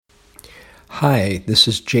Hi, this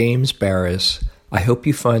is James Baraz. I hope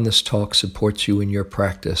you find this talk supports you in your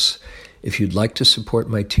practice. If you'd like to support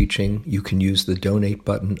my teaching, you can use the donate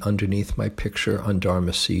button underneath my picture on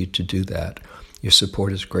Dharma Seed to do that. Your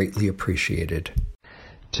support is greatly appreciated.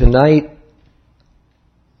 Tonight,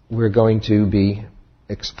 we're going to be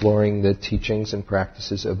exploring the teachings and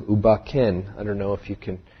practices of U Ba Khin. I don't know if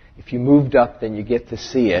you moved up, then you get to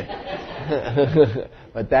see it.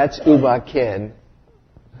 But that's U Ba Khin.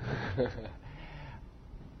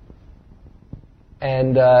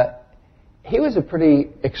 And he was a pretty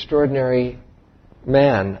extraordinary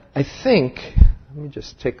man. I think, let me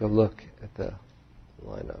just take a look at the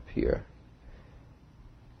lineup here.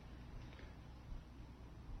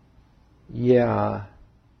 Yeah,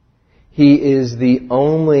 he is the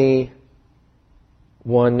only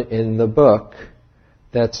one in the book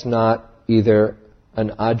that's not either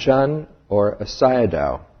an Ajahn or a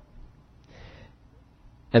Sayadaw.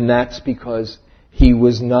 And that's because he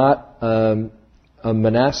was not a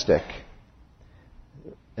monastic.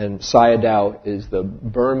 And Sayadaw is the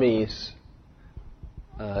Burmese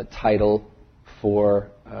title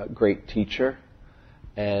for great teacher.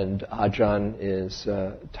 And Ajahn is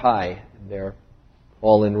Thai. They're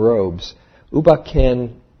all in robes. U Ba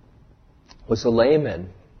Khin was a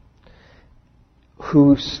layman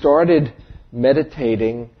who started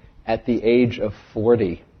meditating at the age of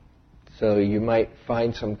 40. So you might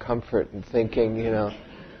find some comfort in thinking,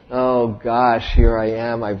 oh gosh, here I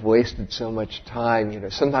am, I've wasted so much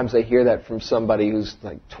time. Sometimes I hear that from somebody who's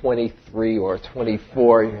like 23 or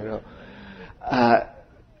 24,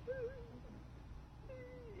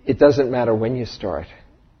 It doesn't matter when you start.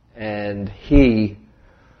 And he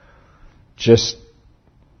just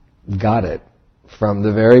got it from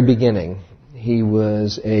the very beginning. He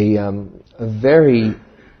was a very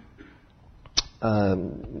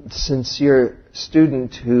sincere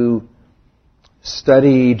student who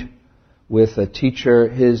studied with a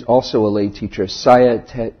teacher, also a lay teacher, Saya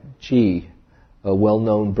Thet-ji, a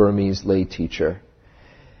well-known Burmese lay teacher.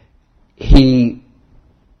 He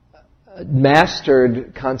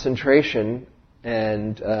mastered concentration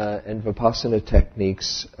and vipassana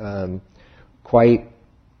techniques quite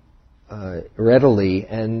readily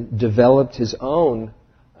and developed his own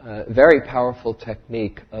very powerful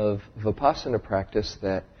technique of vipassana practice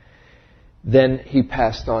that then he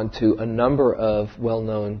passed on to a number of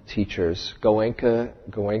well-known teachers.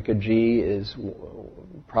 Goenka-ji is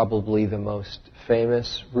probably the most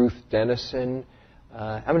famous. Ruth Denison.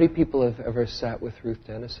 How many people have ever sat with Ruth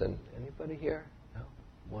Denison? Anybody here? No?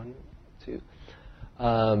 One, two.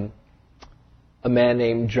 A man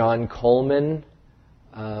named John Coleman,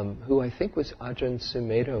 who I think was Ajahn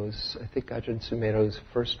Sumedho's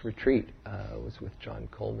first retreat was with John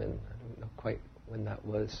Coleman. I don't know quite when that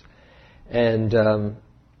was. And Ajahn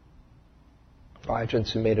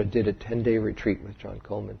Sumedho did a 10-day retreat with John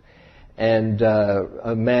Coleman. And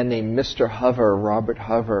a man named Mr. Hover, Robert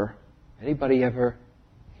Hover. Anybody ever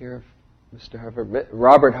hear of Mr. Hover?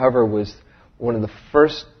 Robert Hover was one of the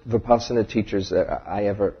first Vipassana teachers that I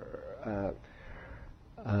ever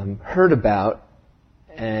heard about.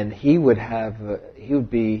 And he was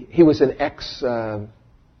an ex-army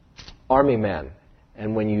man.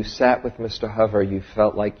 And when you sat with Mr. Hover, you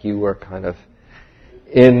felt like you were kind of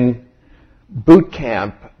in boot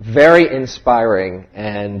camp, very inspiring,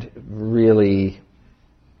 and really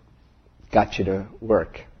got you to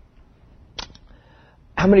work.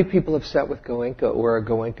 How many people have sat with Goenka or a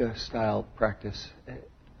Goenka-style practice?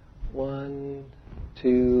 One,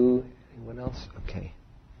 two, anyone else? Okay.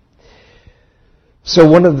 So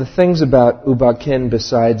one of the things about U Ba Khin,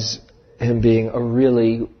 besides him being a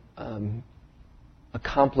really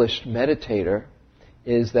accomplished meditator,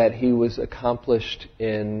 is that he was accomplished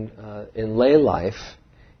in lay life.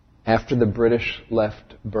 After the British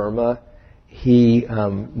left Burma, he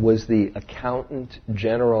was the accountant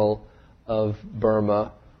general of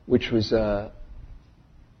Burma, which was a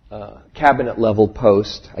cabinet level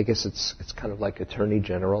post. I guess it's kind of like attorney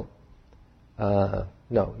general. No,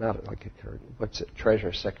 not like attorney. What's it?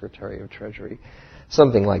 Secretary of Treasury,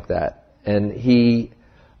 something like that. And he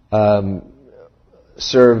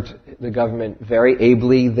served the government very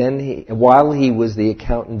ably. Then, while he was the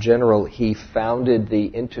accountant general, he founded the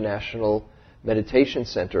International Meditation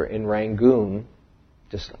Center in Rangoon.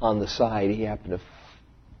 Just on the side, he happened to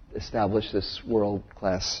establish this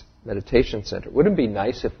world-class meditation center. Wouldn't it be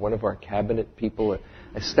nice if one of our cabinet people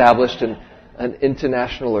established an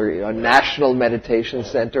international or a national meditation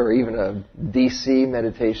center, or even a DC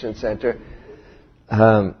meditation center?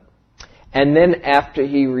 And then after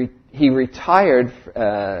he retired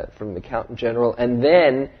from the accountant general, and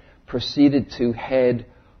then proceeded to head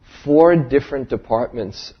 4 different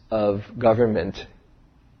departments of government.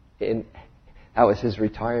 That was his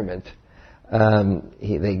retirement.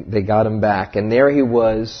 They got him back, and there he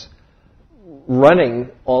was running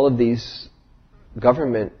all of these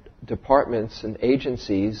government departments and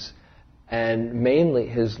agencies, and mainly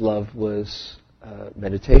his love was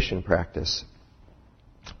meditation practice.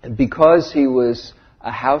 And because he was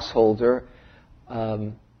a householder,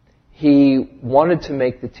 he wanted to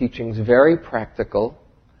make the teachings very practical,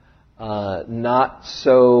 not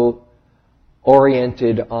so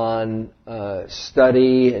oriented on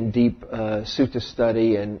study and deep sutta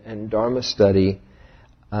study and dharma study.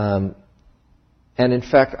 And in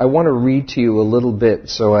fact, I want to read to you a little bit,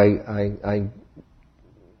 so I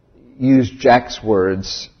use Jack's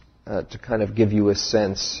words to kind of give you a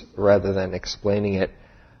sense rather than explaining it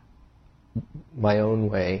my own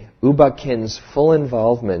way. U Ba Khin's full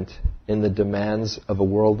involvement in the demands of a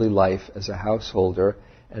worldly life as a householder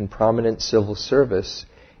and prominent civil service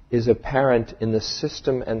is apparent in the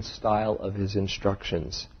system and style of his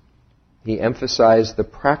instructions. He emphasized the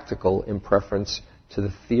practical in preference to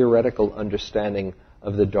the theoretical understanding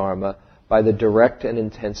of the Dharma by the direct and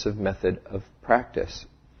intensive method of practice.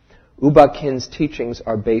 U Ba Khin's teachings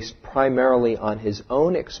are based primarily on his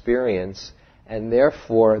own experience, and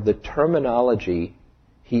therefore the terminology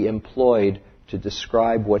he employed to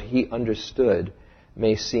describe what he understood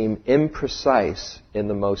may seem imprecise in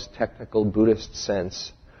the most technical Buddhist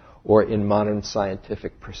sense or in modern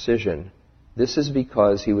scientific precision. This is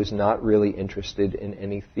because he was not really interested in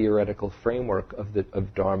any theoretical framework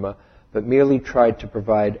of Dharma, but merely tried to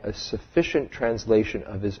provide a sufficient translation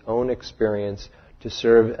of his own experience to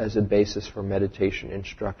serve as a basis for meditation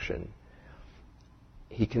instruction.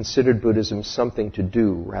 He considered Buddhism something to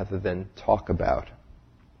do rather than talk about.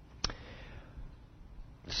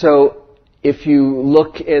 So, if you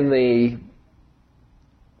look in the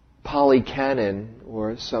Pali Canon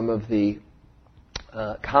or some of the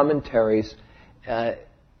commentaries,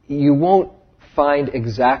 you won't find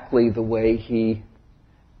exactly the way he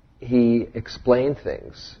explained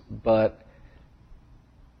things, but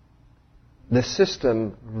the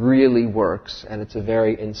system really works, and it's a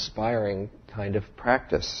very inspiring kind of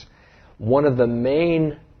practice. One of the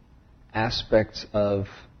main aspects of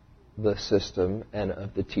the system and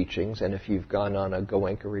of the teachings, and if you've gone on a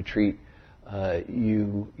Goenka retreat,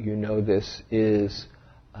 you know this, is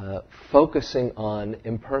focusing on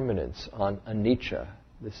impermanence, on anicca.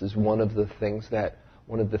 This is one of the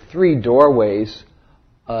 3 doorways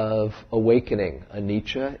of awakening: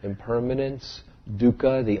 anicca, impermanence;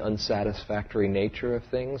 dukkha, the unsatisfactory nature of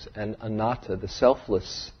things; and anatta, the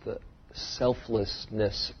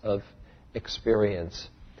selflessness of experience.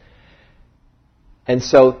 And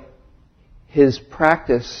so his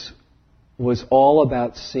practice was all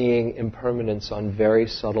about seeing impermanence on very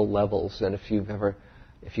subtle levels. And if you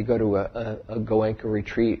go to a Goenka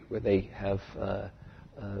retreat where they have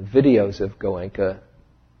videos of Goenka,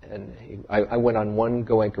 and I went on one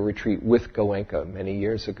Goenka retreat with Goenka many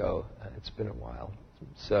years ago. It's been a while.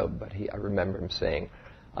 But I remember him saying,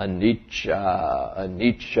 anicca,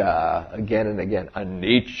 anicca, again and again,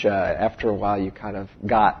 anicca. After a while you kind of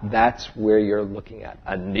that's where you're looking at,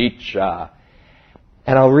 anicca.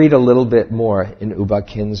 And I'll read a little bit more in U Ba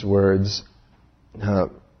Khin's words. Well,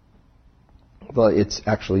 it's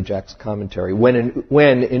actually Jack's commentary. When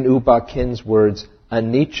in U Ba Khin's words,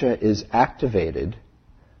 anicca is activated,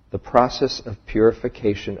 the process of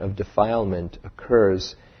purification of defilement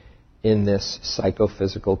occurs in this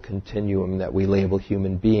psychophysical continuum that we label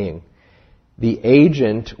human being. The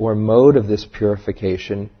agent or mode of this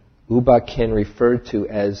purification, U Ba Khin referred to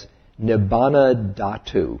as nibbana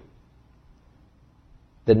dhatu.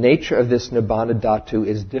 The nature of this nibbana dhatu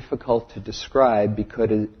is difficult to describe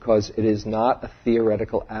because it is not a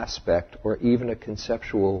theoretical aspect or even a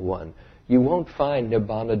conceptual one. You won't find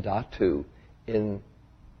nibbana dhatu in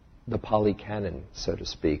the Pali Canon, so to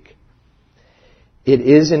speak. It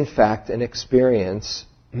is, in fact, an experience,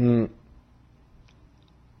 at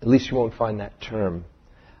least you won't find that term.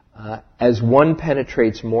 As one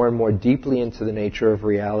penetrates more and more deeply into the nature of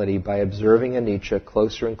reality by observing anicca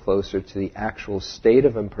closer and closer to the actual state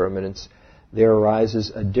of impermanence, there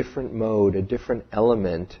arises a different mode, a different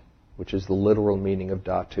element, which is the literal meaning of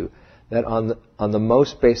dhatu, that on the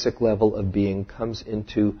most basic level of being comes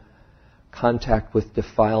into contact with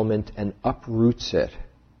defilement and uproots it.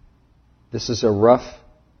 This is a rough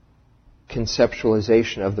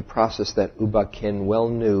conceptualization of the process that U Ba Khin well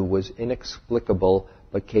knew was inexplicable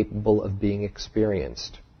but capable of being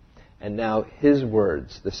experienced. And now his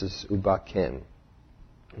words, this is U Ba Khin.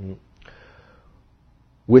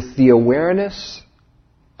 With the awareness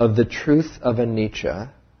of the truth of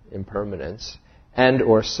anicca, impermanence, and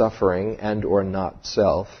or suffering, and or not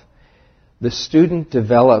self, the student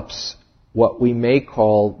develops what we may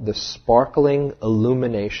call the sparkling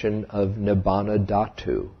illumination of Nibbana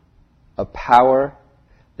Dhatu, a power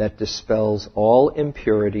that dispels all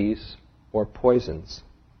impurities or poisons,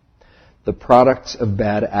 the products of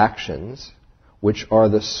bad actions, which are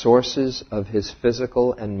the sources of his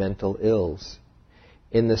physical and mental ills.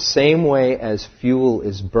 In the same way as fuel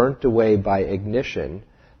is burnt away by ignition,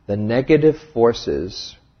 the negative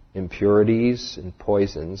forces, impurities and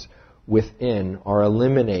poisons, within are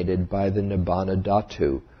eliminated by the Nibbana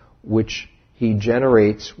Dhatu, which he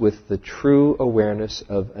generates with the true awareness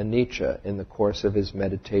of anicca in the course of his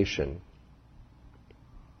meditation.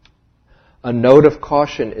 A note of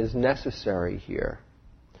caution is necessary here.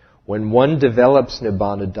 When one develops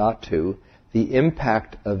Nibbana Dhatu, the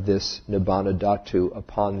impact of this Nibbana Dhatu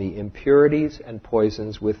upon the impurities and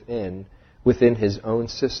poisons within his own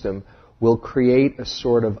system will create a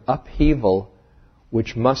sort of upheaval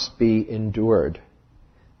which must be endured.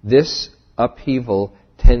 This upheaval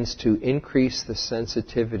tends to increase the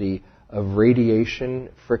sensitivity of radiation,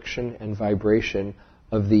 friction, and vibration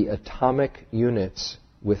of the atomic units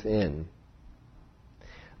within.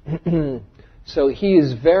 So he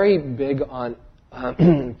is very big on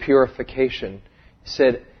purification. He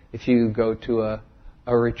said if you go to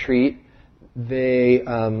a retreat,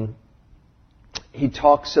 he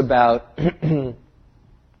talks about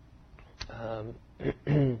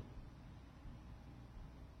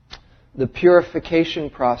the purification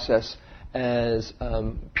process as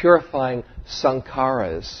purifying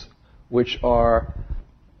sankharas, which are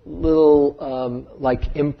little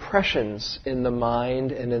like impressions in the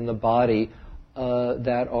mind and in the body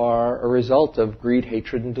that are a result of greed,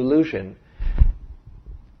 hatred, and delusion.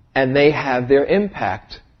 And they have their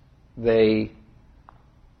impact. They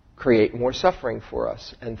create more suffering for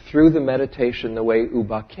us. And through the meditation, the way U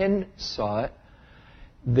Ba Khin saw it,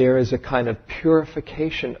 there is a kind of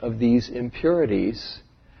purification of these impurities,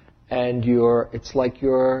 and it's like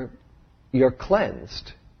you're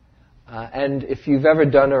cleansed. And if you've ever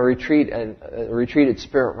done a retreat at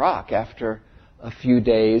Spirit Rock after a few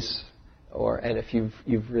days, and if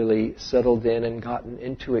you've really settled in and gotten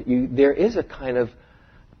into it, there is a kind of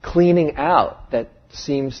cleaning out that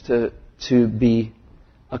seems to be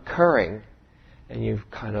occurring, and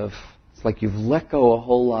it's like you've let go a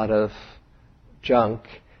whole lot of junk,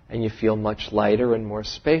 and you feel much lighter and more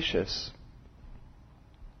spacious.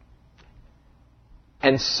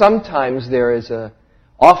 And sometimes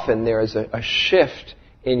often there is a shift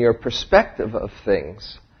in your perspective of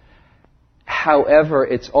things. However,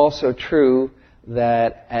 it's also true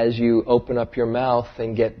that as you open up your mouth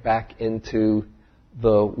and get back into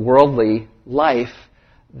the worldly life,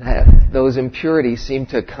 that those impurities seem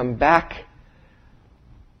to come back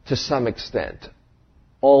to some extent.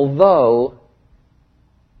 Although,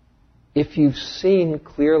 if you've seen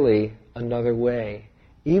clearly another way,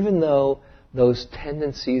 even though those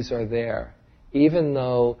tendencies are there, even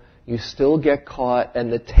though you still get caught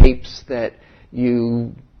and the tapes that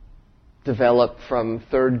you develop from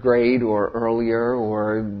third grade or earlier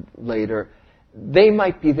or later, they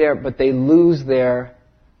might be there, but they lose their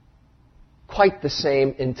quite the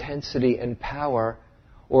same intensity and power,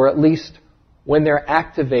 or at least when they're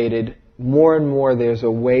activated, more and more there's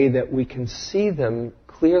a way that we can see them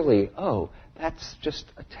clearly. Oh, that's just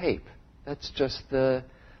a tape. That's just the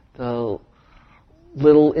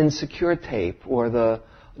little insecure tape, or the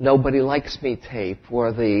nobody likes me tape,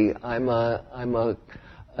 or the I'm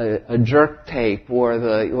a jerk tape, or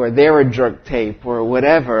they're a jerk tape, or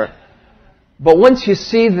whatever. But once you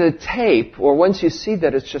see the tape, or once you see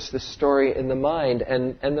that it's just a story in the mind,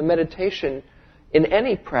 and the meditation in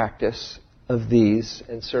any practice of these,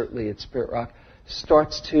 and certainly at Spirit Rock,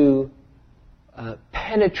 starts to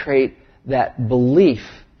penetrate that belief,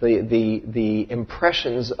 the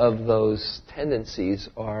impressions of those tendencies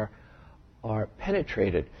are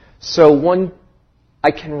penetrated. So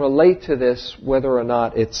I can relate to this whether or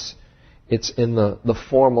not it's in the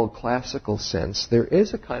formal classical sense. There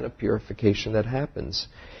is a kind of purification that happens.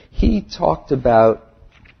 He talked about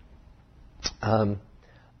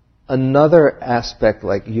another aspect,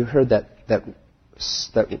 like you heard that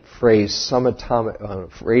phrase, some atomic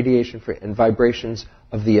radiation and vibrations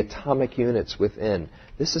of the atomic units within.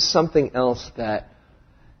 This is something else that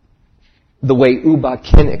the way U Ba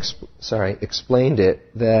Khin explained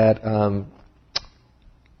it, that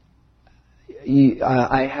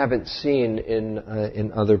I haven't seen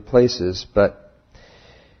in other places, but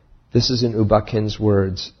this is in U Ba Khin's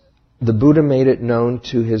words. The Buddha made it known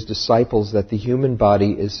to his disciples that the human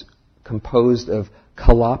body is composed of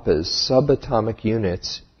kalapas, subatomic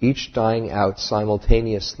units, each dying out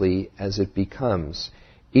simultaneously as it becomes.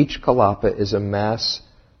 Each kalapa is a mass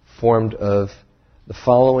formed of the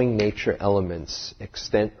following nature elements: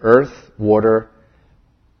 extent, earth, water,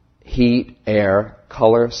 heat, air,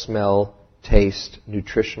 color, smell, taste,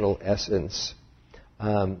 nutritional essence.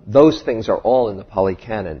 Those things are all in the Pali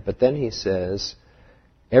Canon. But then he says,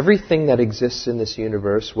 everything that exists in this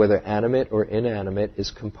universe, whether animate or inanimate, is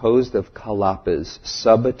composed of kalapas,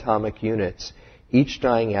 subatomic units, each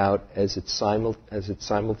dying out as it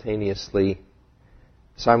simultaneously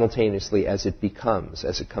as it becomes,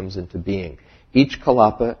 as it comes into being. Each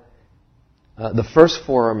kalapa, the first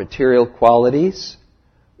four are material qualities,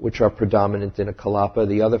 which are predominant in a kalapa.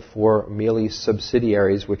 The other four are merely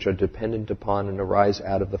subsidiaries, which are dependent upon and arise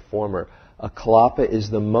out of the former. A kalapa is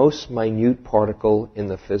the most minute particle in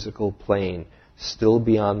the physical plane, still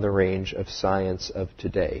beyond the range of science of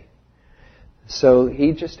today. So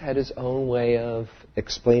he just had his own way of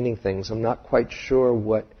explaining things. I'm not quite sure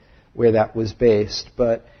where that was based,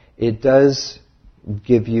 but it does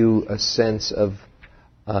give you a sense of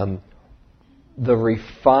the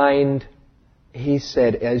refined. He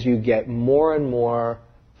said, as you get more and more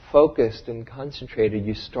focused and concentrated,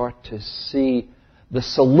 you start to see the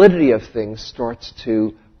solidity of things starts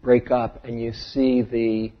to break up, and you see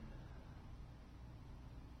the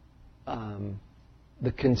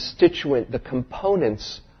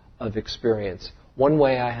components of experience. One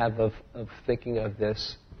way I have of thinking of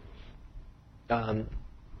this,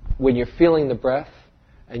 when you're feeling the breath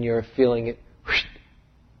and you're feeling it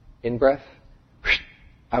in breath,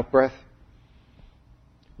 out breath,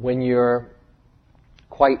 when you're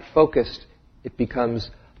quite focused, it becomes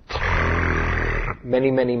many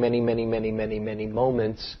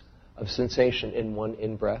moments of sensation in one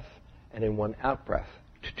in-breath and in one out-breath.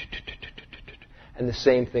 And the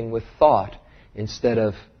same thing with thought. Instead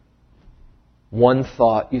of one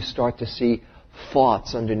thought, you start to see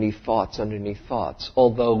thoughts underneath thoughts underneath thoughts.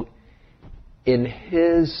 Although in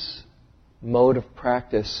his mode of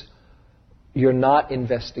practice, you're not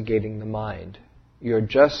investigating the mind. You're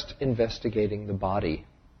just investigating the body.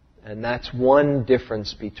 And that's one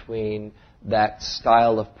difference between that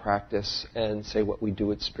style of practice and, say, what we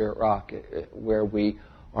do at Spirit Rock, where we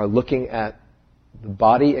are looking at the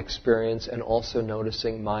body experience and also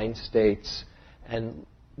noticing mind states and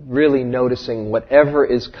really noticing whatever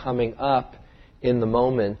is coming up in the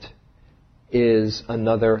moment is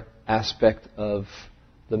another aspect of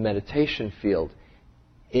the meditation field.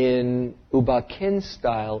 In U Ba Khin's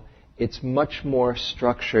style, it's much more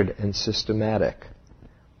structured and systematic.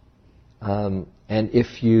 And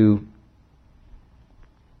if you,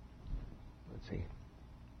 let's see,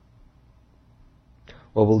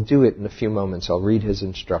 well, we'll do it in a few moments. I'll read his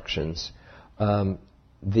instructions.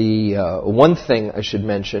 The one thing I should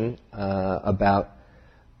mention about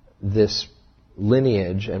this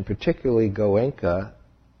lineage, and particularly Goenka,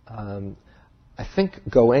 I think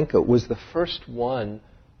Goenka was the first one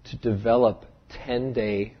to develop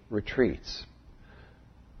 10-day retreats.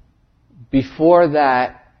 Before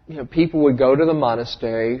that, people would go to the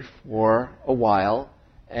monastery for a while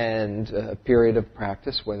and a period of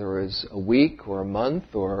practice, whether it was a week or a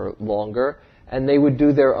month or longer, and they would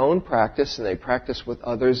do their own practice, and they practice with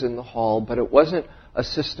others in the hall, but it wasn't a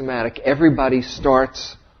systematic, everybody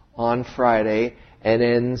starts on Friday and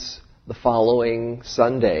ends the following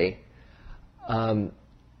Sunday,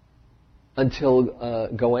 until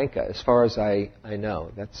Goenka, as far as I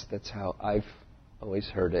know. That's how I've always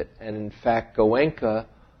heard it. And in fact, Goenka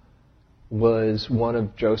was one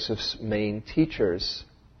of Joseph's main teachers.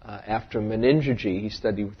 After Menindraji, he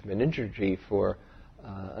studied with Menindraji for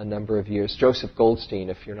a number of years. Joseph Goldstein,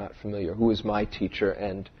 if you're not familiar, who was my teacher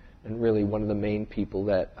and really one of the main people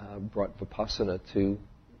that brought Vipassana to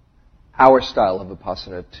our style of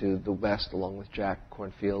Vipassana to the West, along with Jack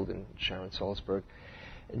Kornfield and Sharon Salzberg.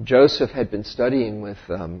 And Joseph had been studying with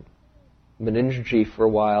Menindraji for a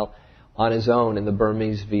while on his own in the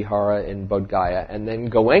Burmese Vihara in Bodh Gaya. And then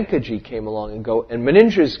Goenkaji came along, and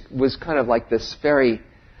Menindraji was kind of like this very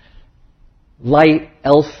light,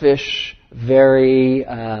 elfish, very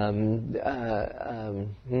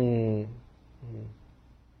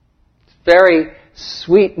very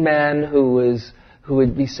sweet man who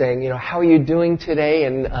would be saying, how are you doing today?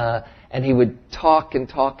 And he would talk and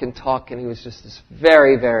talk and talk, and he was just this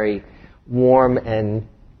very, very warm and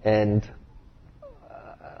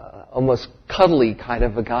almost cuddly kind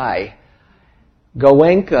of a guy.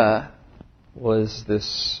 Goenka is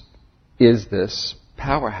this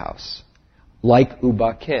powerhouse, like U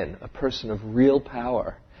Ba Khin, a person of real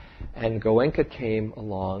power. And Goenka came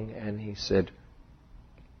along and he said,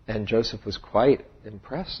 And Joseph was quite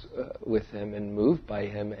impressed with him and moved by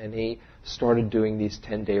him, and he started doing these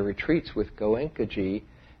 10-day retreats with Goenkaji,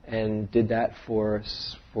 and did that for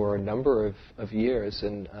a number of years,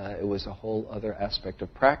 and it was a whole other aspect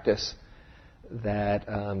of practice that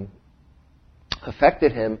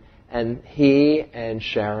affected him. And he and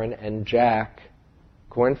Sharon and Jack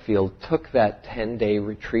Cornfield took that 10-day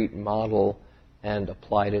retreat model and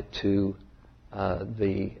applied it to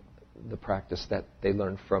the practice that they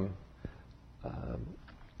learned from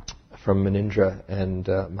Munindra and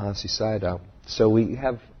Mahasi Sayadaw. So we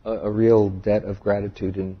have a real debt of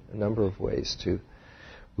gratitude in a number of ways to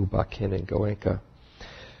U Ba Khin and Goenka.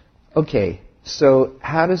 Okay, so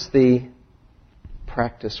how does the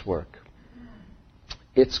practice work?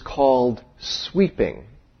 It's called sweeping.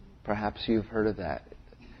 Perhaps you've heard of that.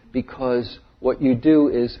 Because what you do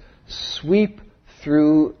is sweep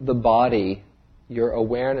through the body. Your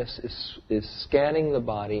awareness is scanning the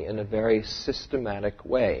body in a very systematic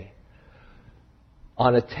way.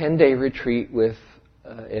 On a 10-day retreat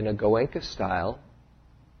in a Goenka style,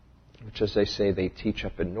 which, as I say, they teach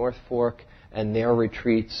up in North Fork, and their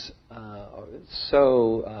retreats,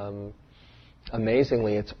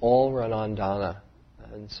 amazingly, it's all run on dana.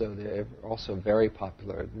 And so they're also very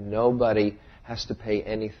popular. Nobody has to pay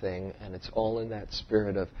anything, and it's all in that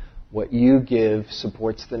spirit of what you give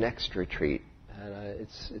supports the next retreat. And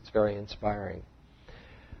it's very inspiring.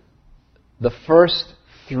 The first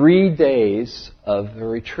 3 days of the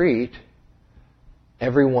retreat,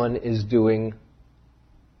 everyone is doing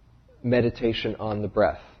meditation on the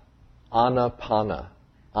breath. Anapana.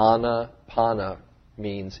 Anapana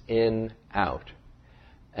means in, out.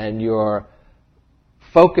 And you're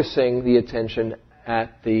focusing the attention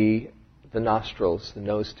at the nostrils, the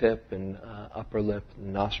nose tip and upper lip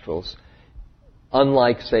and nostrils.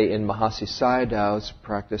 Unlike, say, in Mahasi Sayadaw's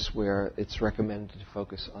practice where it's recommended to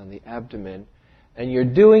focus on the abdomen. And you're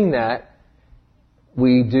doing that.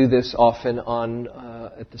 We do this often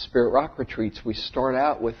at the Spirit Rock retreats. We start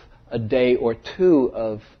out with a day or two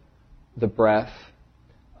of the breath.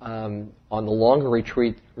 On the longer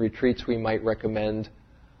retreats, we might recommend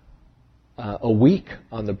a week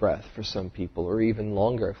on the breath for some people, or even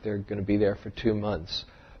longer if they're going to be there for 2 months.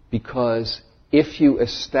 Because if you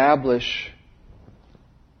establish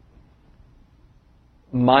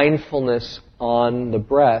mindfulness on the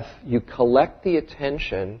breath, you collect the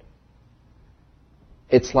attention.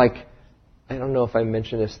 It's like, I don't know if I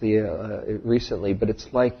mentioned this recently, but it's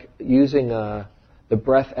like using the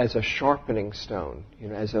breath as a sharpening stone,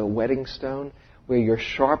 as a whetting stone, where you're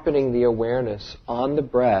sharpening the awareness on the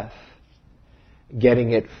breath,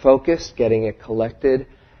 getting it focused, getting it collected,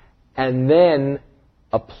 and then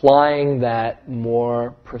applying that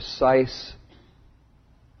more precise,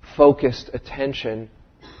 focused attention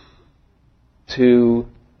to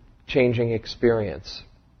changing experience.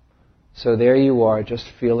 So there you are, just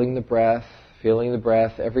feeling the breath.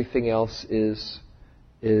 Everything else is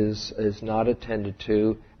not attended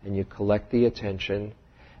to, and you collect the attention.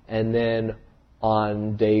 And then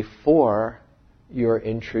on day 4, you're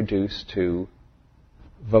introduced to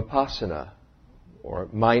vipassana, or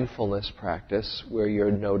mindfulness practice, where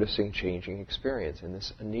you're noticing changing experience in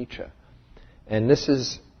this anicca. And this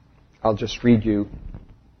is, I'll just read you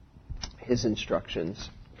his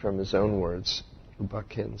instructions from his own words, U Ba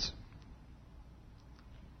Khin's.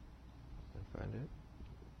 Find it.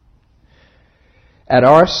 At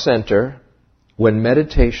our center, when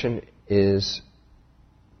meditation is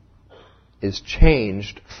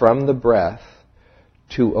changed from the breath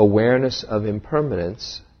to awareness of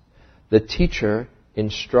impermanence, the teacher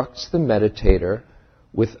instructs the meditator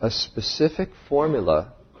with a specific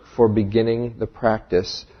formula for beginning the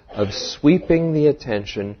practice of sweeping the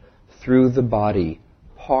attention through the body,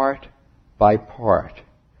 part by part,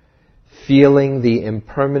 feeling the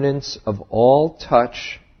impermanence of all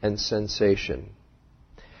touch and sensation.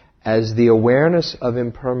 As the awareness of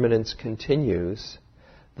impermanence continues,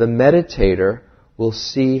 the meditator will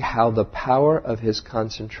see how the power of his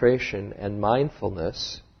concentration and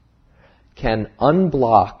mindfulness can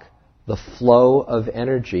unblock the flow of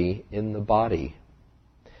energy in the body.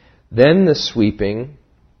 Then the sweeping,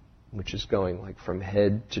 which is going like from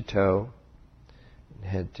head to toe,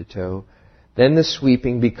 then the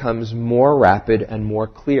sweeping becomes more rapid and more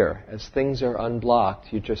clear. As things are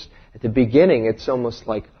unblocked, at the beginning, it's almost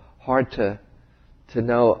like hard to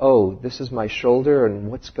know, oh, this is my shoulder and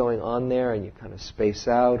what's going on there, and you kind of space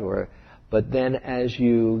out. But then as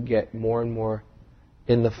you get more and more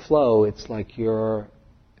in the flow, it's like you're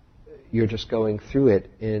just going through it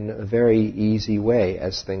in a very easy way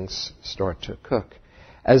as things start to cook.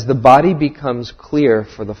 As the body becomes clear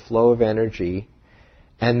for the flow of energy,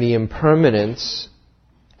 and the impermanence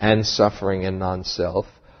and suffering and non-self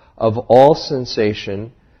of all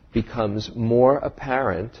sensation becomes more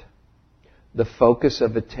apparent, the focus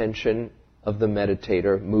of attention of the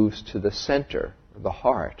meditator moves to the center, the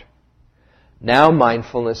heart. Now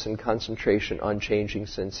mindfulness and concentration on changing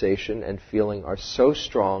sensation and feeling are so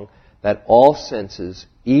strong that all senses,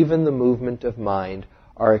 even the movement of mind,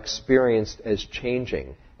 are experienced as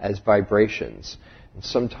changing, as vibrations. And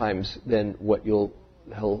sometimes then what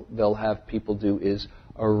they'll have people do is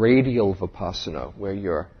a radial vipassana, where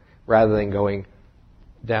you're, rather than going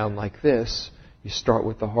down like this, you start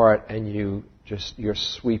with the heart and you're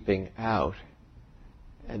sweeping out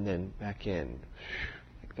and then back in,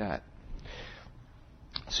 like that.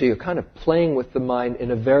 So you're kind of playing with the mind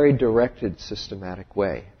in a very directed, systematic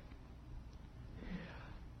way.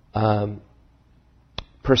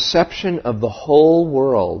 Perception of the whole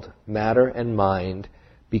world, matter and mind,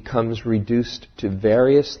 becomes reduced to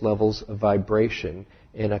various levels of vibration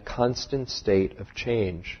in a constant state of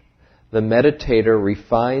change. The meditator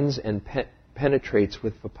refines and penetrates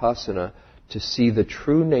with vipassana to see the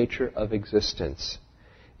true nature of existence.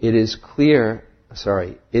 It is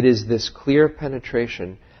this clear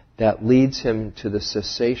penetration that leads him to the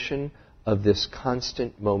cessation of this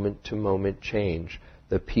constant moment-to-moment change,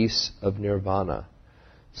 the peace of nirvana.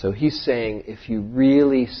 So he's saying if you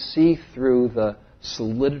really see through the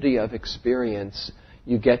solidity of experience,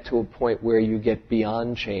 you get to a point where you get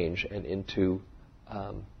beyond change and into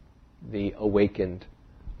the awakened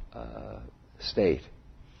state.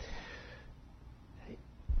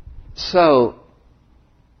 So,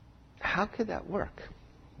 how could that work?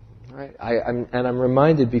 Right? I'm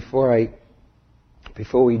reminded before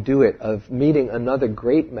we do it of meeting another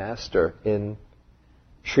great master in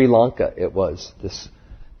Sri Lanka. It was this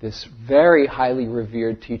very highly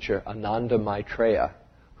revered teacher, Ananda Maitreya,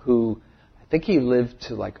 who I think he lived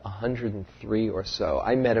to like 103 or so.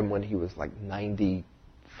 I met him when he was like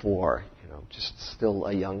 94, just still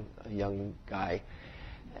a young guy,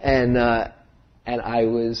 and I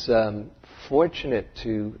was fortunate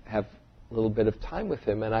to have a little bit of time with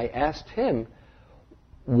him, and I asked him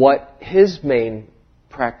what his main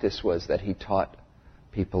practice was that he taught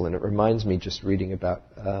people, and it reminds me just reading about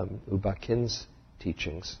U-Ba Khin's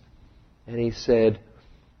teachings. And he said,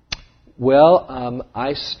 well,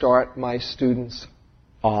 I start my students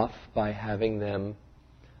off by having them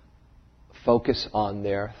focus on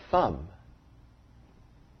their thumb.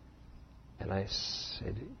 And I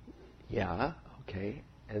said, yeah, okay,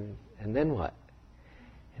 and then what?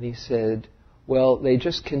 And he said, well, they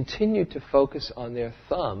just continue to focus on their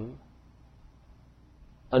thumb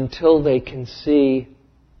until they can see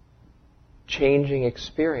changing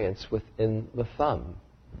experience within the thumb.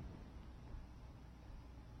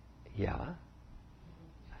 Yeah.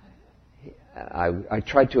 I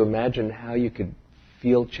tried to imagine how you could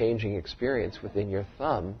feel changing experience within your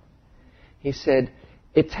thumb. He said,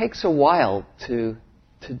 it takes a while to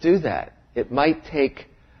do that. It might take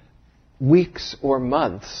weeks or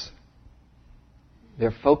months.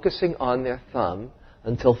 They're focusing on their thumb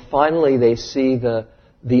until finally they see the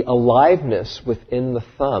aliveness within the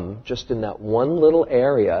thumb, just in that one little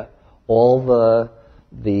area, all the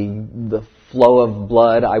flow of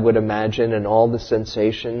blood, I would imagine, and all the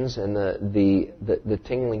sensations and the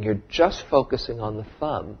tingling. You're just focusing on the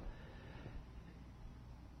thumb.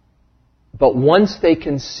 But once they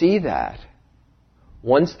can see that,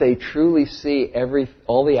 once they truly see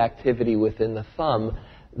all the activity within the thumb,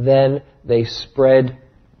 then they spread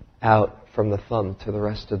out from the thumb to the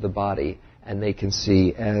rest of the body, and they can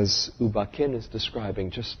see, as U-Ba Khin is describing,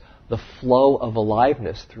 just the flow of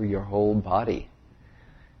aliveness through your whole body.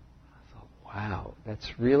 I thought, wow,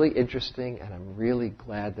 that's really interesting, and I'm really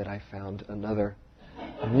glad that I found another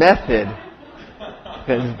method,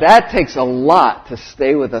 because that takes a lot to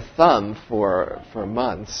stay with a thumb for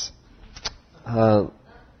months. But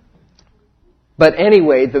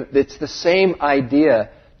anyway, it's the same idea,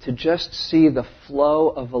 to just see the flow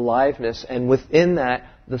of aliveness, and within that,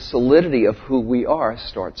 the solidity of who we are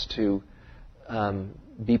starts to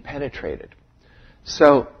be penetrated.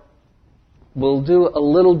 So we'll do a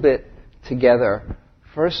little bit together.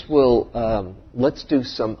 First, let's do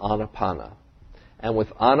some anapana. And with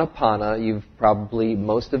anapana,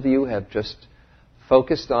 most of you have just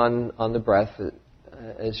focused on the breath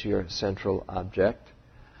as your central object.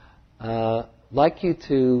 I'll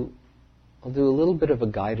do a little bit of a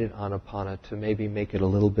guided anapana to maybe make it a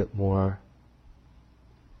little bit more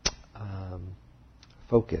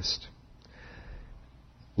focused.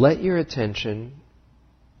 Let your attention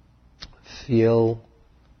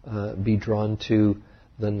be drawn to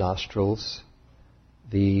the nostrils,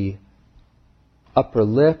 the upper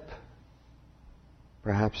lip,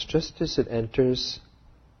 perhaps just as it enters,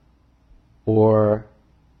 or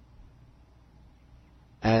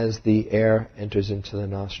as the air enters into the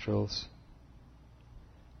nostrils.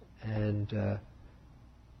 And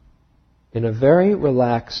in a very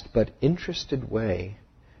relaxed but interested way,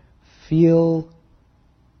 feel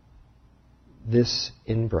this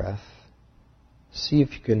in-breath. See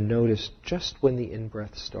if you can notice just when the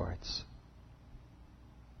in-breath starts.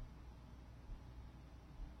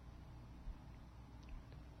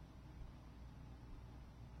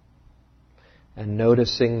 And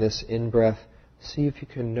noticing this in-breath, see if you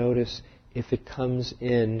can notice if it comes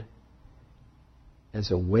in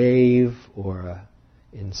as a wave or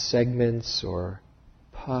in segments or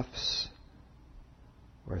puffs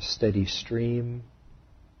or a steady stream.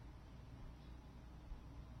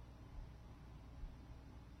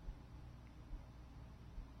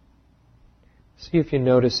 See if you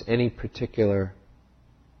notice any particular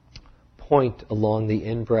point along the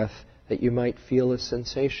in-breath that you might feel a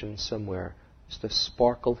sensation somewhere. Just a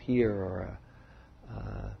sparkle here or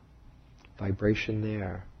a vibration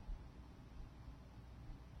there.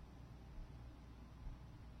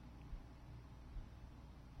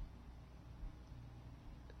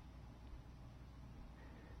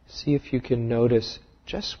 See if you can notice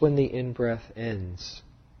just when the in-breath ends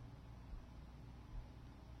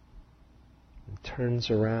and turns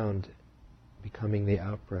around, becoming the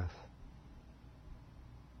out-breath.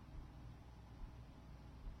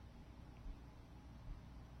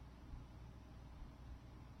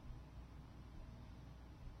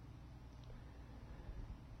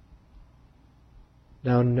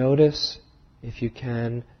 Now notice, if you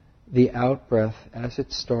can, the out-breath as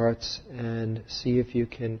it starts, and see if you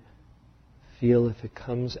can feel if it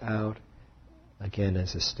comes out, again,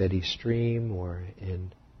 as a steady stream or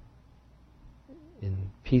in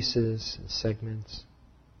pieces and segments.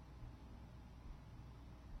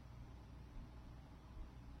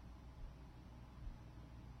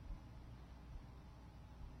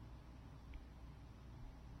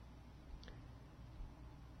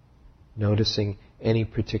 Noticing any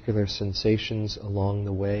particular sensations along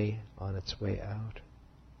the way, on its way out.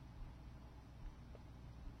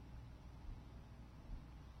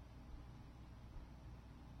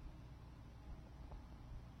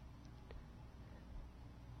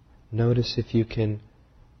 Notice if you can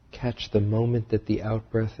catch the moment that the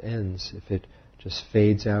out-breath ends, if it just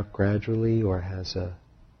fades out gradually or has a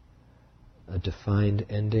defined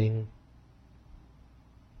ending.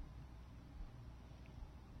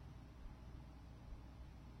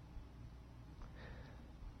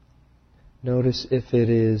 Notice if it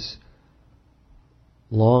is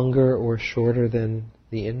longer or shorter than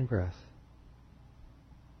the in-breath.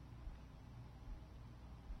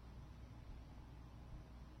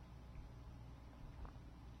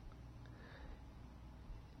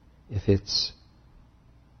 If it's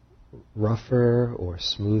rougher or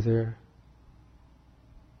smoother.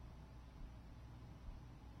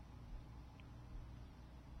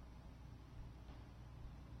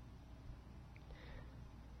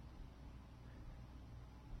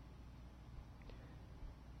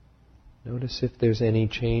 Notice if there's any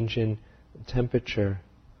change in temperature,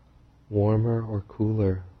 warmer or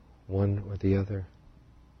cooler, one or the other.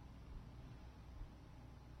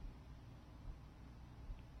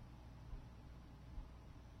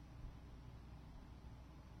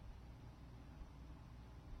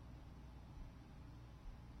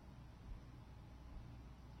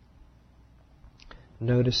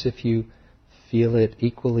 Notice if you feel it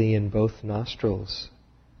equally in both nostrils,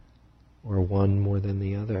 or one more than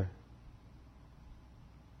the other.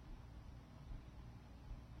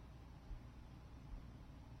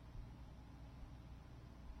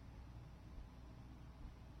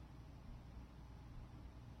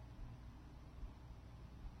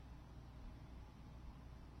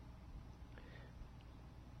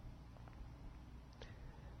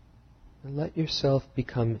 And let yourself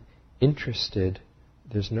become interested.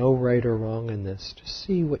 There's no right or wrong in this. Just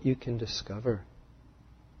see what you can discover.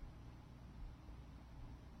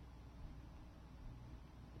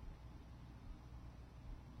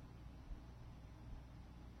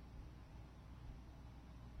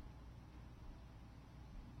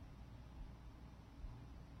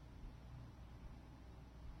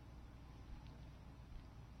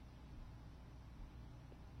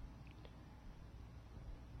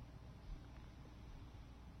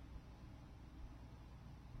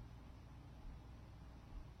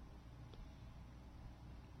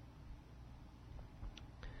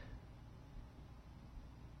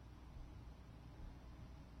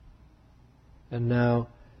 And now,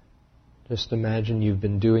 Just imagine you've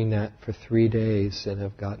been doing that for 3 days and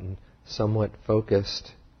have gotten somewhat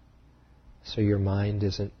focused so your mind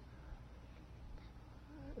isn't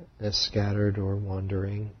as scattered or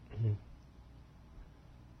wandering.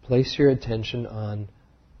 Place your attention on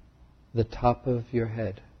the top of your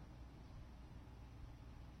head.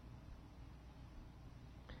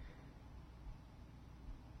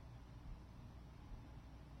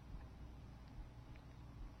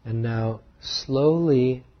 And now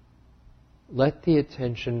slowly let the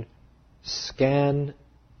attention scan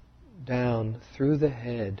down through the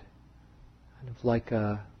head, kind of like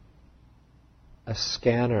a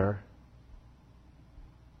scanner,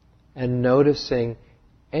 and noticing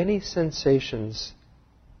any sensations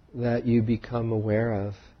that you become aware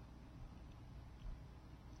of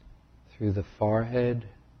through the forehead,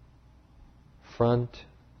 front,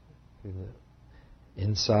 through the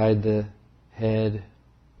inside the head,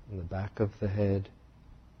 and the back of the head.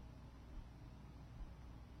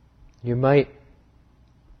 You might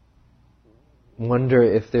wonder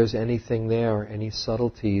if there's anything there or any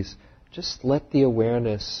subtleties. Just let the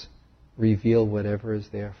awareness reveal whatever is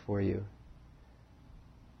there for you.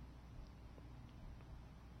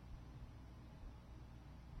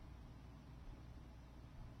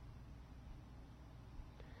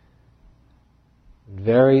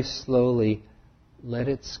 Very slowly, let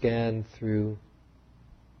it scan through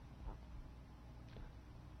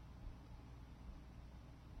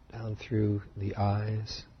down through the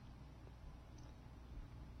eyes,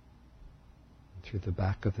 through the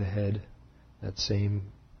back of the head, that same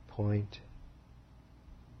point.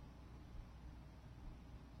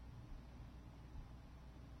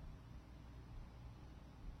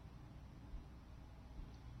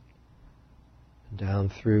 Down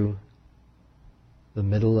through the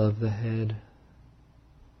middle of the head,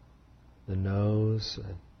 the nose,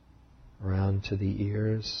 around to the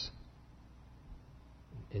ears,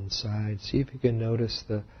 inside. See if you can notice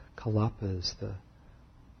the kalapas, the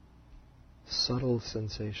subtle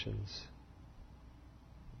sensations.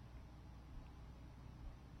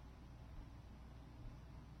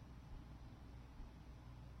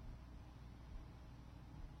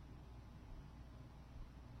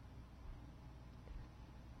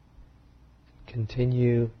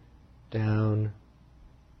 Continue down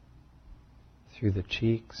through the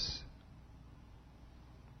cheeks,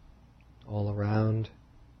 all around,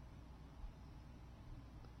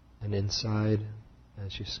 and inside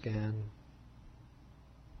as you scan.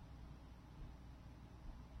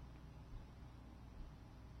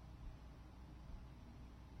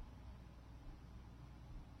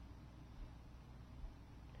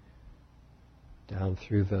 Down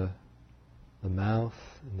through the mouth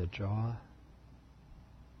and the jaw.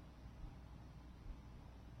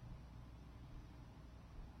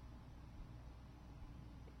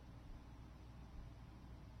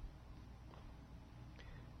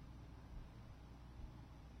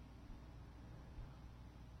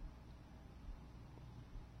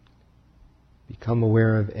 Become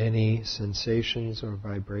aware of any sensations or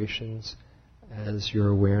vibrations as your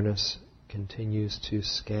awareness continues to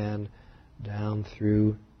scan down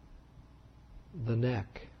through the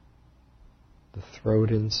neck, the throat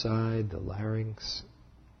inside, the larynx,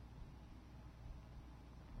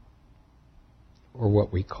 or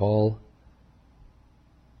what we call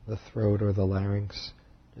the throat or the larynx.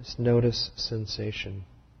 Just notice sensation.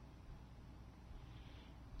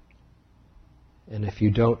 And if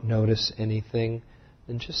you don't notice anything,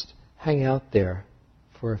 then just hang out there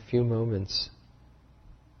for a few moments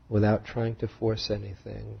without trying to force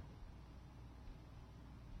anything.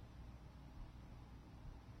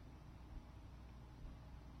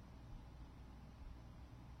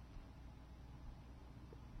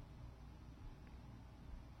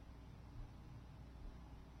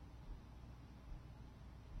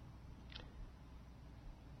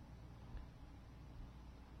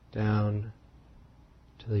 Down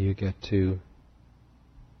till you get to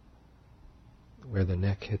where the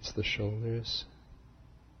neck hits the shoulders.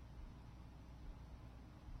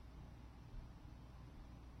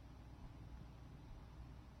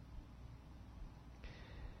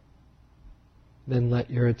 Then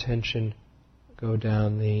let your attention go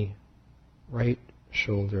down the right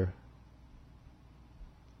shoulder,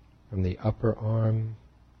 from the upper arm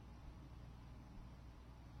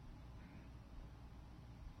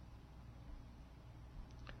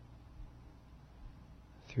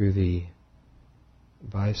through the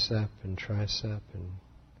bicep and tricep and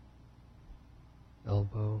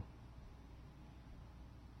elbow.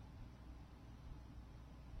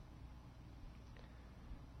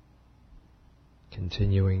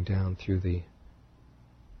 Continuing down through the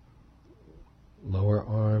lower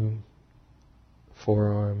arm,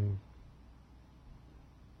 forearm,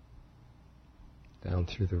 down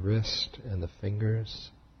through the wrist and the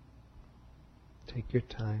fingers. Take your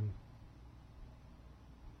time.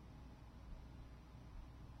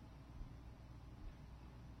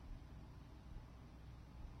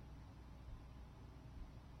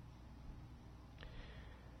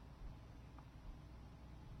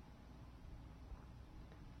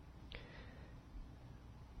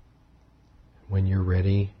 When you're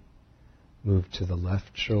ready, move to the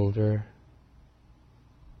left shoulder.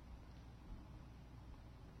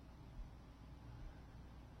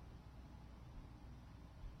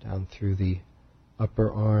 Down through the upper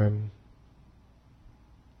arm,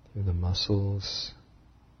 through the muscles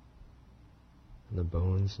and the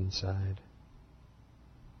bones inside.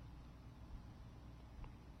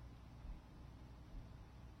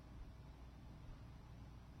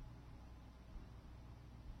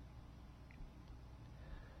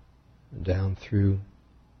 Down through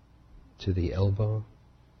to the elbow.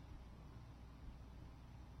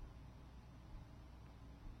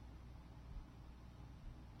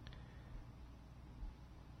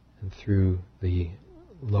 And through the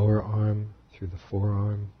lower arm, through the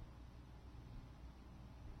forearm.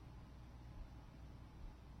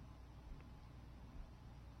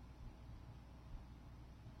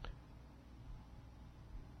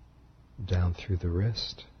 Down through the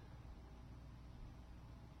wrist.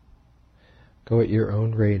 Go at your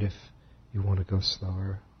own rate if you want to go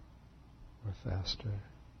slower or faster.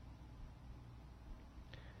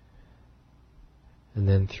 And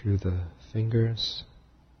then through the fingers,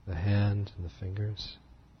 the hand and the fingers.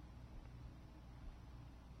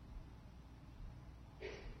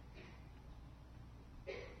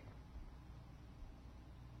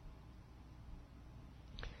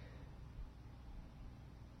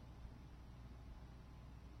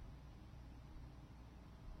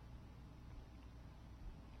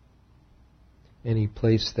 Any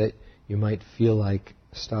place that you might feel like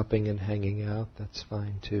stopping and hanging out, that's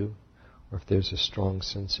fine too. Or if there's a strong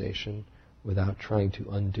sensation, without trying to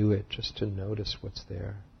undo it, just to notice what's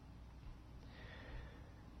there.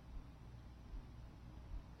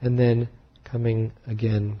 And then coming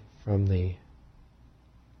again from the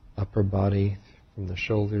upper body, from the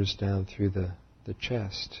shoulders down through the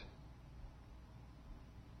chest.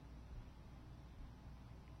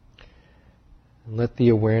 And let the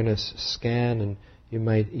awareness scan, and you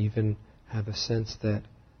might even have a sense that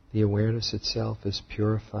the awareness itself is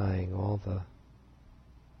purifying all the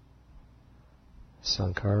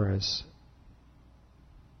sankharas,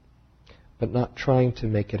 but not trying to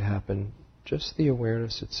make it happen. Just the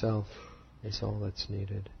awareness itself is all that's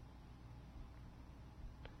needed.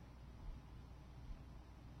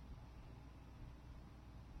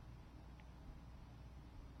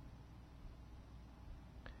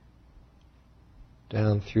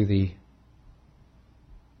 Down through the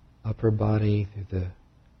upper body, through the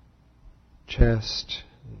chest,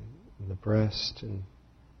 and the breast, and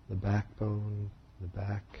the backbone, the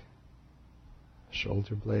back,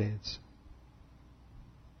 shoulder blades.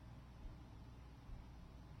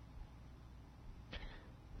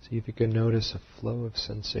 See if you can notice a flow of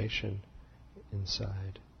sensation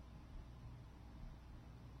inside.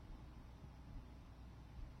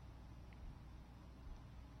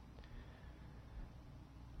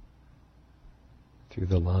 Through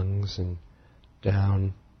the lungs and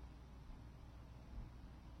down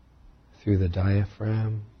through the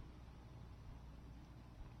diaphragm.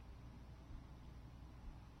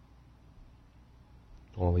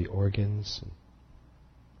 All the organs, and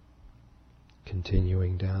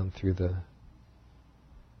continuing down through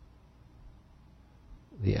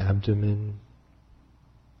the abdomen.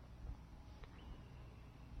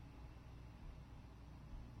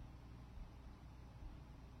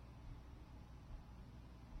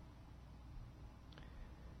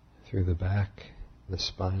 Through the back, the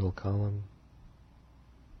spinal column.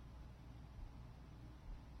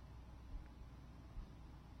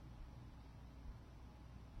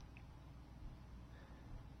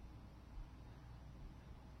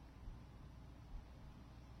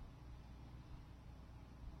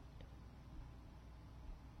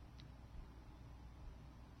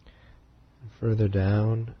 And further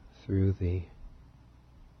down through the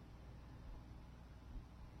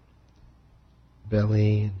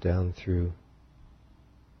belly, down through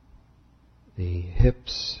the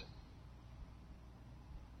hips,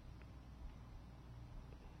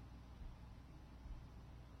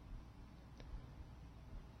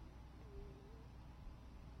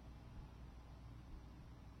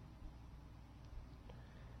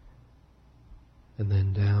 and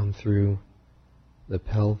then down through the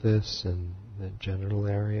pelvis and the genital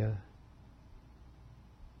area.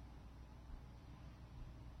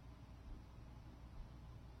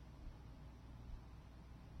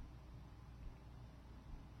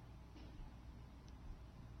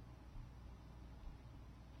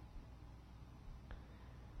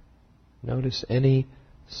 Notice any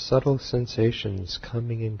subtle sensations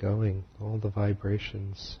coming and going, all the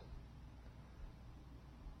vibrations.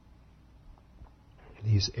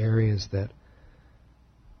 These areas that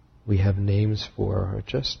we have names for are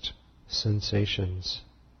just sensations.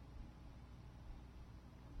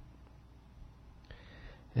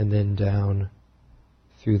 And then down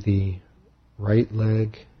through the right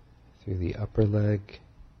leg, through the upper leg.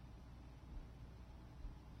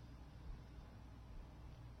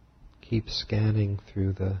 Keep scanning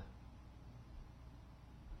through the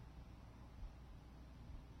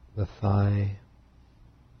thigh.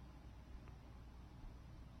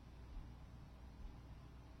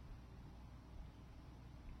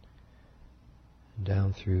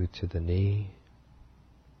 Down through to the knee.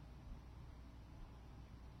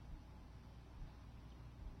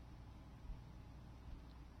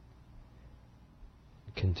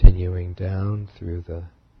 Continuing down through the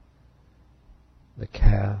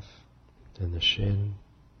calf and the shin.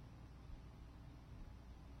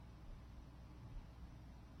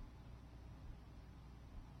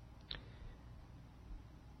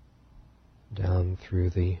 Down through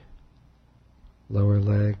the lower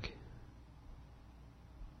leg,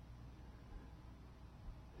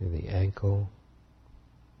 through the ankle,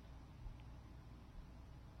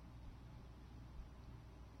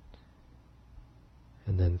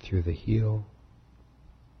 and then through the heel,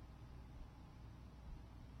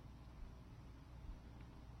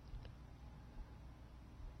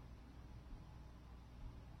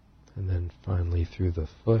 and then finally through the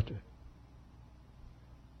foot,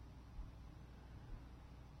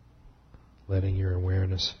 letting your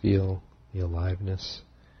awareness feel the aliveness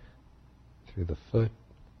through the foot,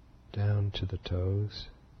 down to the toes.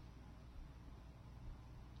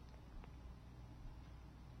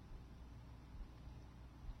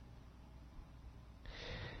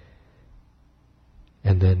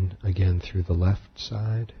 And then again through the left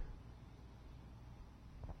side,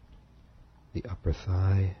 the upper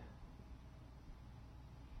thigh,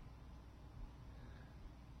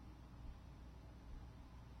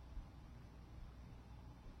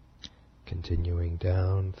 continuing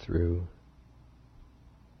down through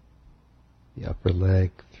the upper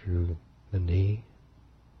leg, through the knee,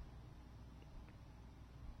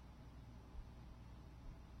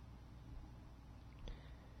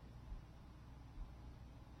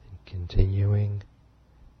 and continuing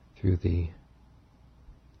through the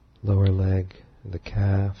lower leg, the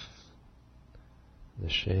calf, the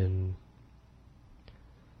shin,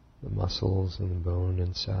 the muscles and the bone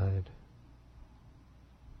inside.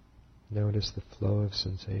 Notice the flow of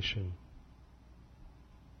sensation.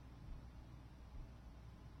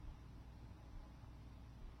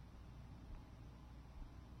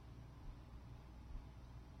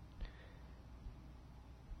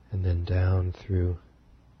 And then down through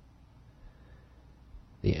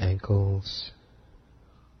the ankles,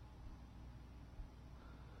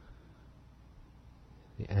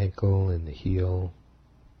 the ankle and the heel,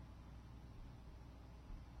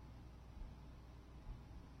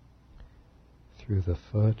 through the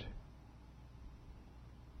foot,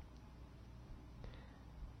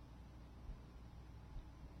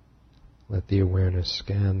 let the awareness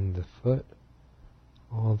scan the foot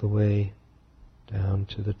all the way down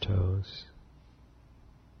to the toes.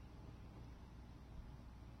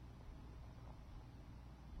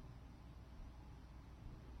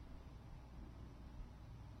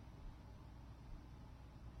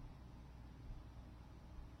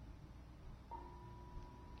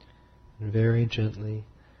 And very gently,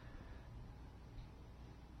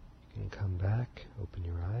 you can come back, open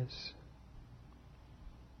your eyes.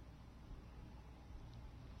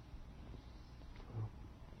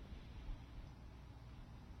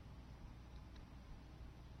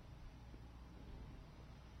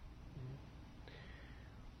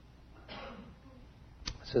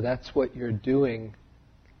 So that's what you're doing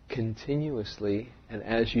continuously, and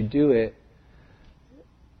as you do it,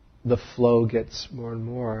 the flow gets more and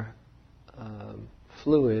more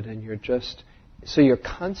fluid, and you're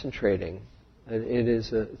concentrating.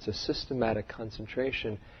 It's a systematic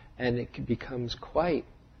concentration, and it becomes quite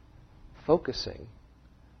focusing.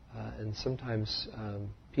 And sometimes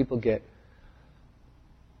people get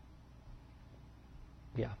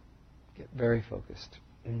very focused.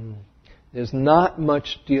 There's not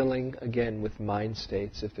much dealing, again, with mind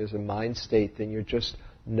states. If there's a mind state, then you're just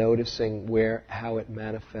noticing how it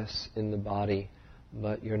manifests in the body,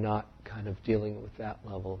 but you're not kind of dealing with that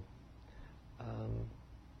level.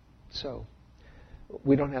 So,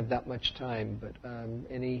 we don't have that much time, but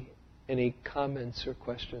any comments or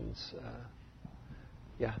questions?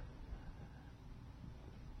 Yeah.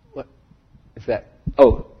 What is that?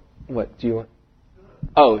 Oh. What do you want?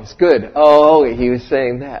 Oh, it's good. Oh, he was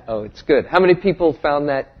saying that. Oh, it's good. How many people found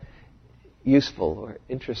that useful or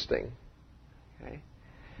interesting? Okay.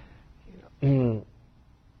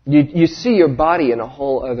 You see your body in a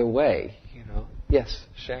whole other way. Yes,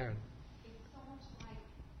 Sharon. It's so much like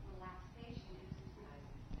relaxation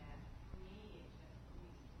exercises that for me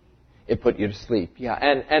it just It put you to sleep. Yeah,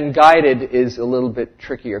 and guided is a little bit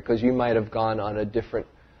trickier because you might have gone on a different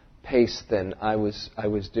pace than I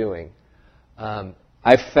was doing.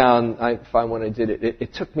 I found when I did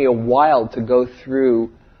it took me a while to go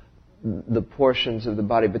through the portions of the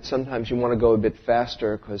body, but sometimes you want to go a bit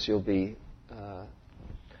faster because you'll be,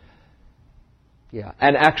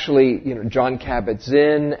 And actually, John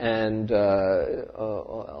Kabat-Zinn and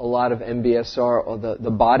a lot of MBSR, or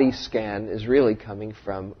the body scan is really coming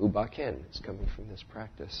from U Ba Khin. It's coming from this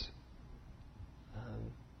practice.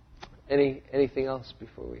 Anything else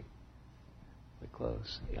before we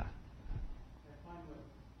close? Yeah.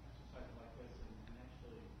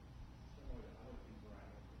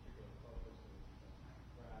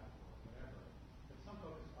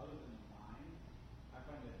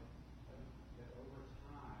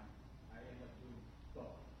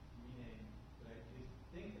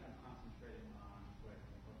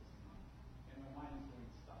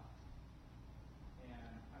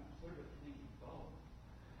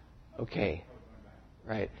 Okay,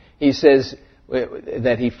 right. He says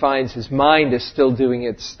that he finds his mind is still doing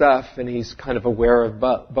its stuff, and he's kind of aware of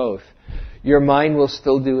both. Your mind will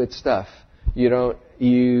still do its stuff. You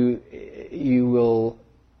will.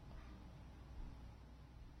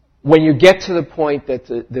 When you get to the point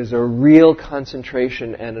that there's a real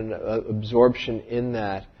concentration and an absorption in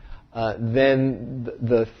that, then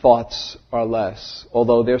the thoughts are less,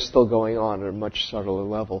 although they're still going on at a much subtler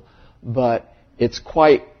level. But it's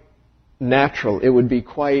quite natural. It would be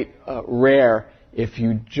quite rare if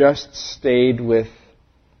you just stayed with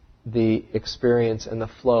the experience and the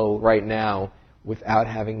flow right now without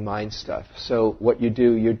having mind stuff. So what you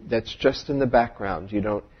do, that's just in the background. You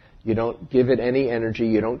don't give it any energy.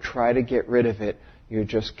 You don't try to get rid of it. You're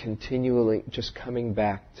just continually just coming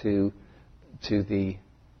back to the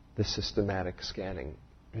systematic scanning.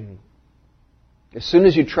 Mm-hmm. As soon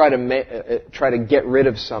as you try to get rid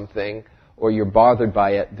of something, or you're bothered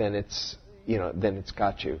by it, then it's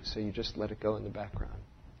got you. So you just let it go in the background.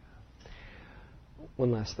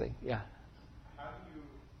 One last thing, yeah. How do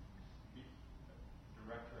you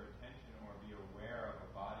direct your attention or be aware of a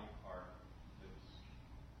body part that's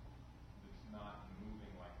not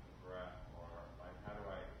moving like the breath, or like how do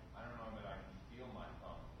I don't know that I can feel my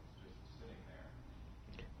thumb. It's just sitting there.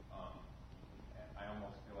 I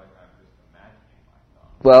almost feel like I'm just imagining my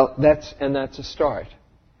thumb. Well, that's a start.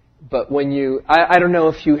 But when I don't know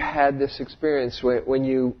if you had this experience, when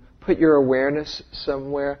you put your awareness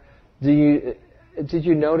somewhere, did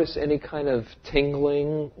you notice any kind of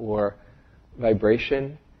tingling or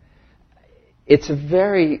vibration? It's a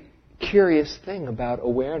very curious thing about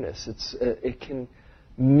awareness. It can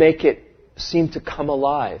make it seem to come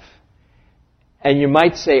alive. And you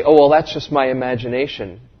might say, oh, well, that's just my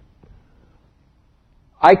imagination.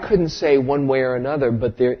 I couldn't say one way or another,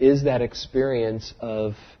 but there is that experience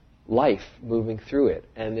of life moving through it.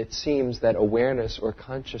 And it seems that awareness or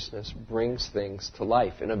consciousness brings things to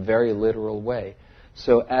life in a very literal way.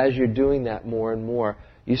 So as you're doing that more and more,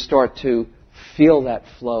 you start to feel that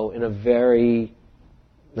flow in a very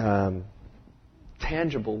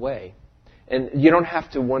tangible way. And you don't have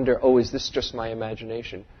to wonder, oh, is this just my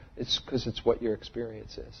imagination? It's because it's what your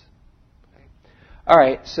experience is. Okay. All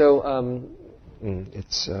right, so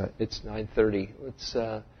it's 9:30. Let's.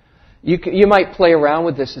 You might play around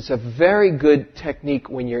with this. It's a very good technique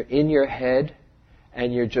when you're in your head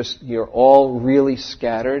and you're all really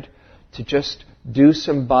scattered, to just do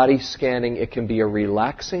some body scanning. It can be a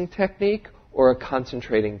relaxing technique or a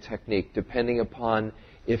concentrating technique, depending upon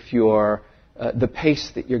if you're the pace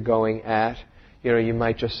that you're going at. You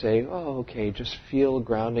might just say, oh, okay, just feel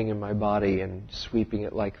grounding in my body and sweeping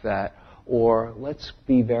it like that. Or let's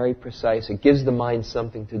be very precise. It gives the mind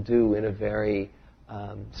something to do in a very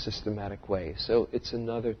systematic way. So it's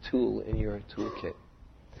another tool in your toolkit.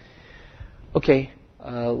 Okay,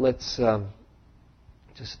 let's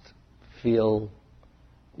just feel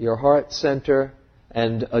your heart center.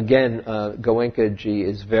 And again, Goenka-ji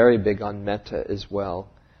is very big on metta as well.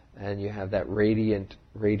 And you have that radiating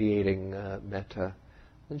metta.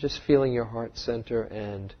 And just feeling your heart center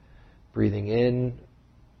and breathing in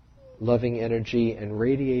loving energy and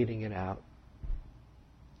radiating it out.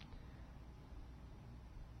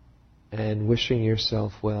 And wishing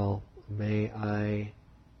yourself well. May I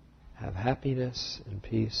have happiness and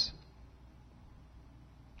peace.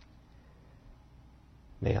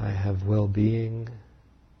 May I have well-being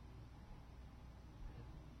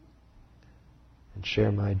and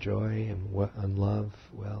share my joy and love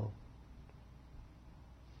well.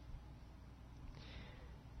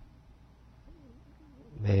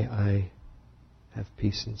 May I have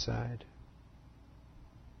peace inside.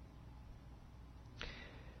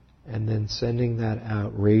 And then sending that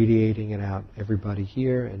out, radiating it out, everybody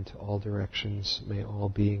here and to all directions. May all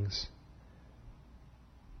beings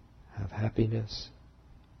have happiness.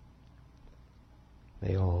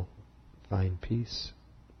 May all find peace.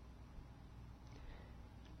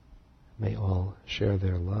 May all share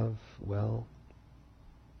their love well.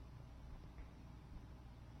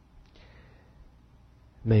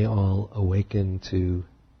 May all awaken to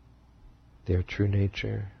their true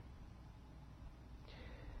nature.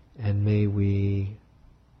 And may we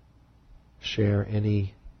share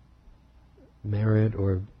any merit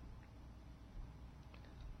or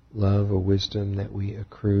love or wisdom that we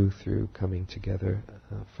accrue through coming together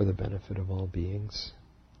for the benefit of all beings.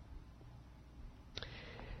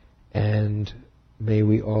 And may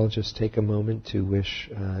we all just take a moment to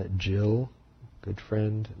wish Jill, good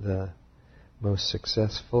friend, the most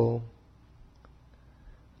successful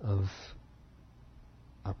of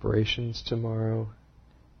operations tomorrow,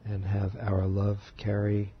 and have our love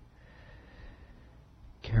carry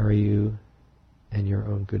you, and your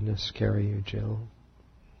own goodness carry you, Jill.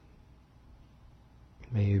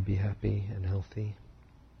 May you be happy and healthy.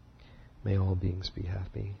 May all beings be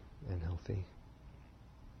happy and healthy.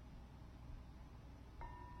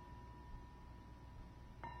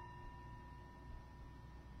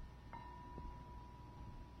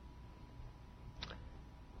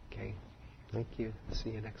 Okay, thank you. See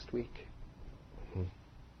you next week.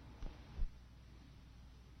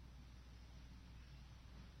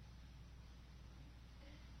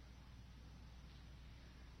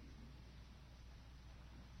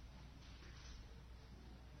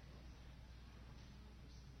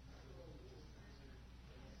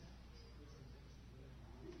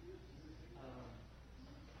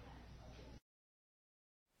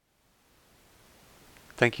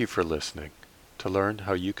 Thank you for listening. To learn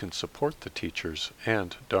how you can support the teachers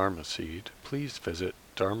and Dharma Seed, please visit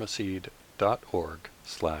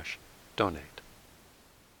dharmaseed.org/donate.